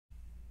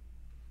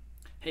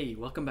Hey,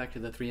 welcome back to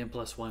the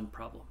 3n+1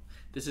 problem.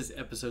 This is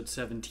episode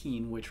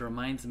 17, which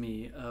reminds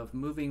me of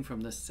moving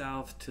from the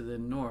south to the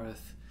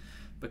north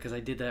because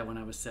I did that when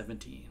I was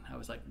 17. I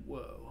was like,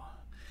 whoa.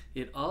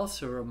 It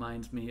also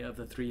reminds me of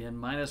the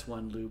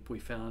 3n-1 loop we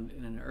found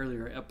in an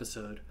earlier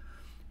episode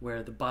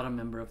where the bottom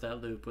member of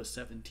that loop was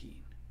 17.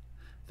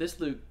 This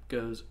loop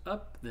goes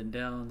up, then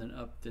down, then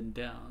up, then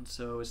down.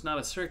 So it's not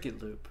a circuit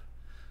loop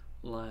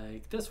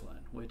like this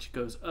one, which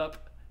goes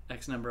up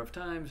x number of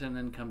times and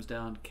then comes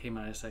down k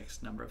minus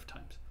x number of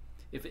times.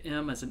 If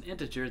m is an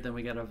integer, then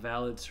we got a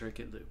valid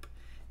circuit loop.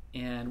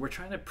 And we're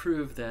trying to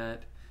prove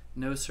that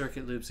no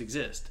circuit loops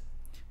exist,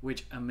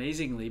 which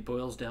amazingly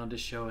boils down to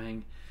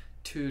showing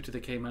 2 to the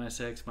k minus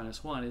x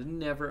minus 1 is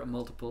never a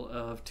multiple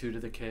of 2 to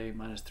the k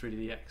minus 3 to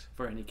the x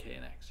for any k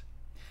and x.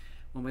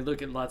 When we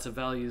look at lots of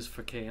values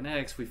for k and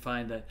x, we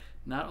find that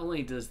not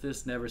only does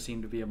this never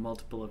seem to be a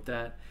multiple of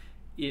that,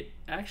 it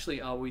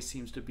actually always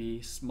seems to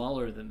be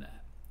smaller than that.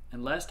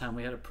 And last time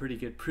we had a pretty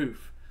good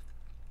proof.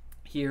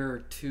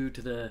 Here 2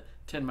 to the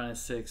 10 minus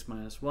 6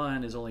 minus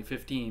 1 is only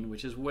 15,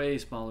 which is way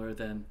smaller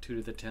than 2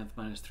 to the 10th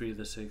minus 3 to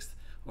the 6th,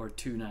 or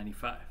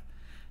 295.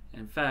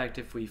 In fact,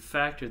 if we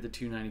factor the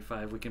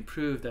 295, we can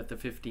prove that the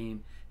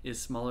 15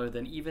 is smaller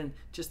than even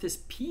just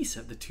this piece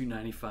of the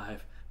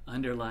 295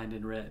 underlined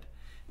in red.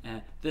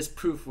 And this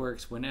proof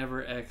works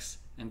whenever x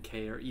and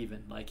k are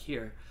even, like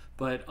here,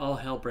 but all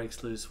hell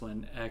breaks loose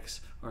when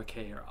x or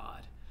k are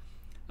odd.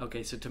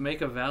 Okay, so to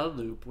make a valid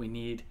loop, we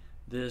need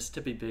this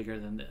to be bigger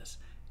than this.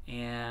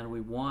 And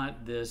we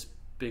want this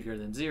bigger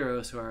than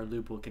 0, so our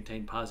loop will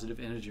contain positive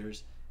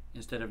integers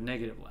instead of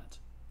negative ones.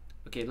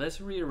 Okay,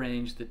 let's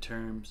rearrange the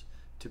terms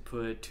to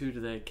put 2 to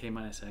the k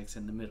minus x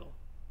in the middle.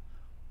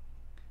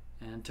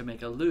 And to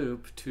make a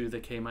loop, 2 to the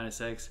k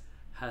minus x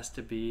has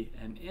to be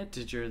an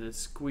integer that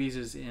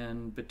squeezes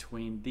in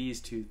between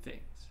these two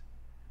things.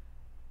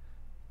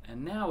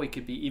 And now we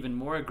could be even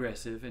more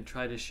aggressive and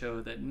try to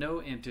show that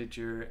no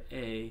integer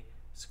a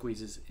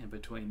squeezes in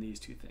between these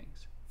two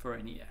things for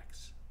any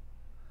x.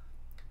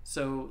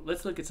 So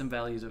let's look at some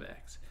values of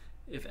x.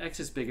 If x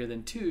is bigger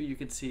than 2, you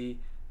can see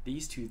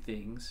these two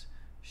things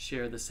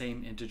share the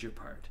same integer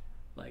part,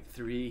 like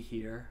 3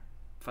 here,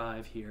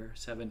 5 here,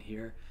 7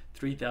 here,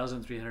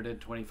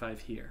 3,325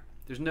 here.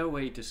 There's no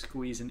way to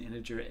squeeze an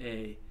integer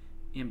a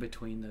in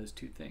between those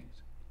two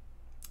things.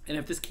 And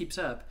if this keeps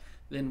up,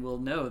 then we'll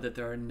know that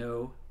there are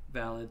no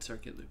valid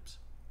circuit loops.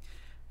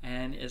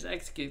 And as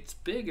x gets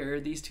bigger,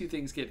 these two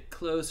things get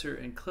closer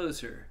and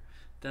closer.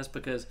 That's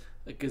because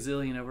a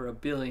gazillion over a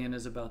billion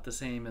is about the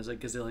same as a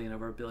gazillion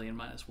over a billion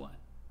minus 1.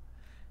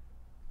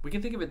 We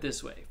can think of it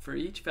this way. For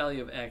each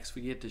value of x,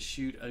 we get to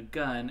shoot a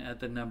gun at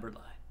the number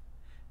line.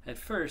 At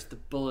first, the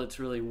bullet's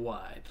really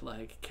wide,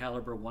 like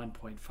caliber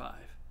 1.5.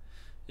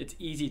 It's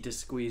easy to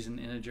squeeze an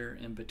integer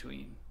in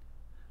between.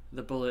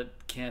 The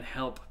bullet can't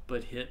help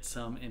but hit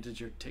some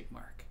integer tick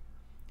mark.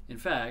 In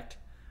fact,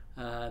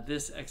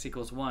 this x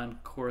equals 1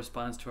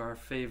 corresponds to our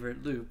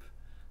favorite loop,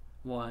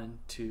 1,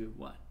 2,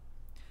 1.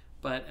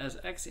 But as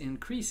x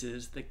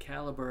increases, the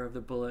caliber of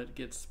the bullet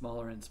gets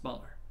smaller and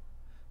smaller.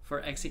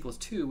 For x equals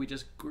 2, we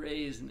just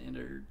graze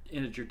an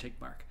integer tick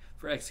mark.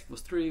 For x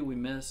equals 3, we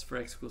miss. For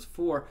x equals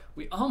 4,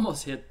 we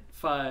almost hit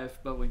 5,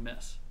 but we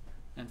miss.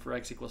 And for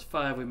x equals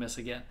 5, we miss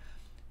again.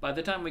 By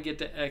the time we get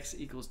to x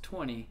equals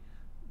 20,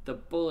 the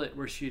bullet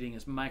we're shooting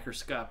is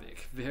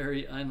microscopic,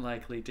 very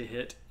unlikely to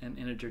hit an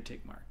integer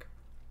tick mark.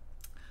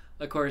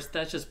 Of course,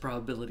 that's just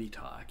probability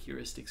talk,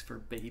 heuristics for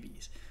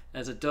babies.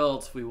 As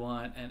adults, we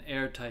want an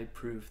airtight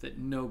proof that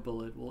no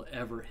bullet will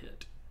ever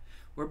hit.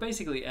 We're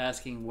basically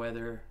asking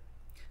whether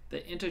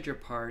the integer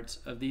parts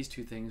of these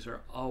two things are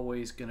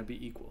always going to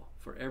be equal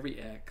for every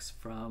x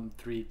from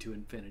 3 to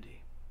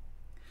infinity.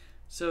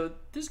 So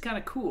this is kind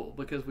of cool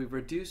because we've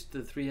reduced the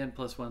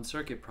 3n+1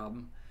 circuit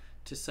problem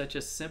to such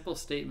a simple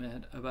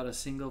statement about a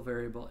single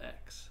variable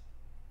x.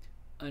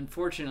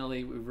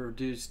 Unfortunately, we've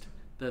reduced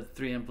the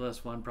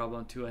 3n+1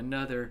 problem to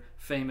another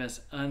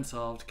famous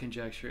unsolved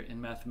conjecture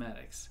in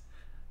mathematics.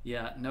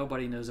 Yeah,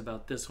 nobody knows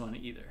about this one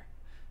either.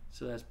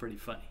 So that's pretty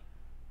funny.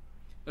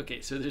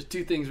 Okay, so there's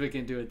two things we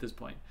can do at this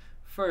point.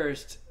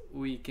 First,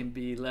 we can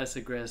be less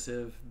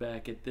aggressive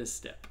back at this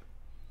step.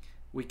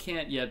 We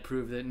can't yet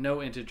prove that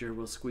no integer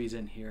will squeeze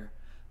in here,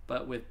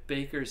 but with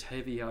Baker's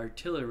heavy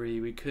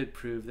artillery, we could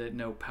prove that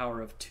no power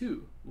of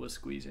 2 will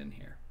squeeze in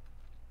here.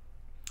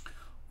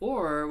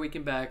 Or we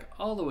can back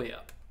all the way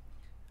up.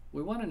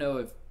 We want to know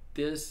if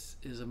this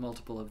is a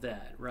multiple of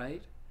that,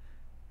 right?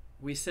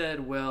 We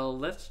said, well,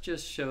 let's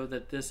just show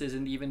that this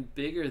isn't even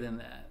bigger than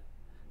that.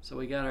 So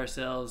we got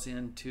ourselves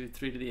into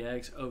 3 to the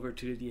x over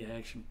 2 to the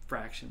x and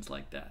fractions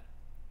like that.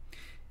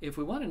 If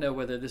we want to know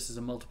whether this is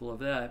a multiple of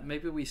that,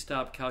 maybe we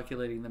stop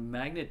calculating the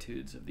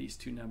magnitudes of these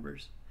two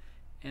numbers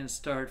and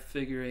start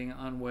figuring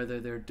on whether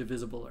they're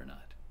divisible or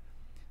not.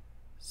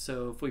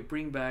 So if we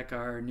bring back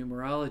our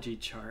numerology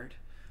chart,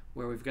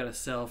 where we've got a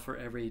cell for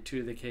every 2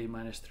 to the k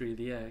minus 3 to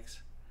the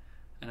x,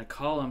 and a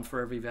column for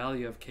every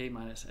value of k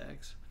minus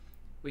x,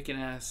 we can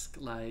ask,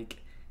 like,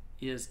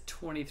 is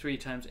 23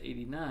 times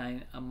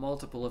 89 a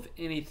multiple of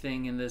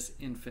anything in this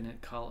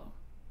infinite column?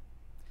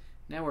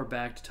 Now we're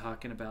back to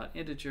talking about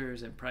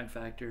integers and prime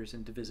factors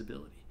and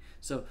divisibility.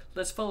 So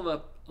let's follow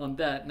up on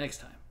that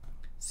next time.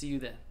 See you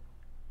then.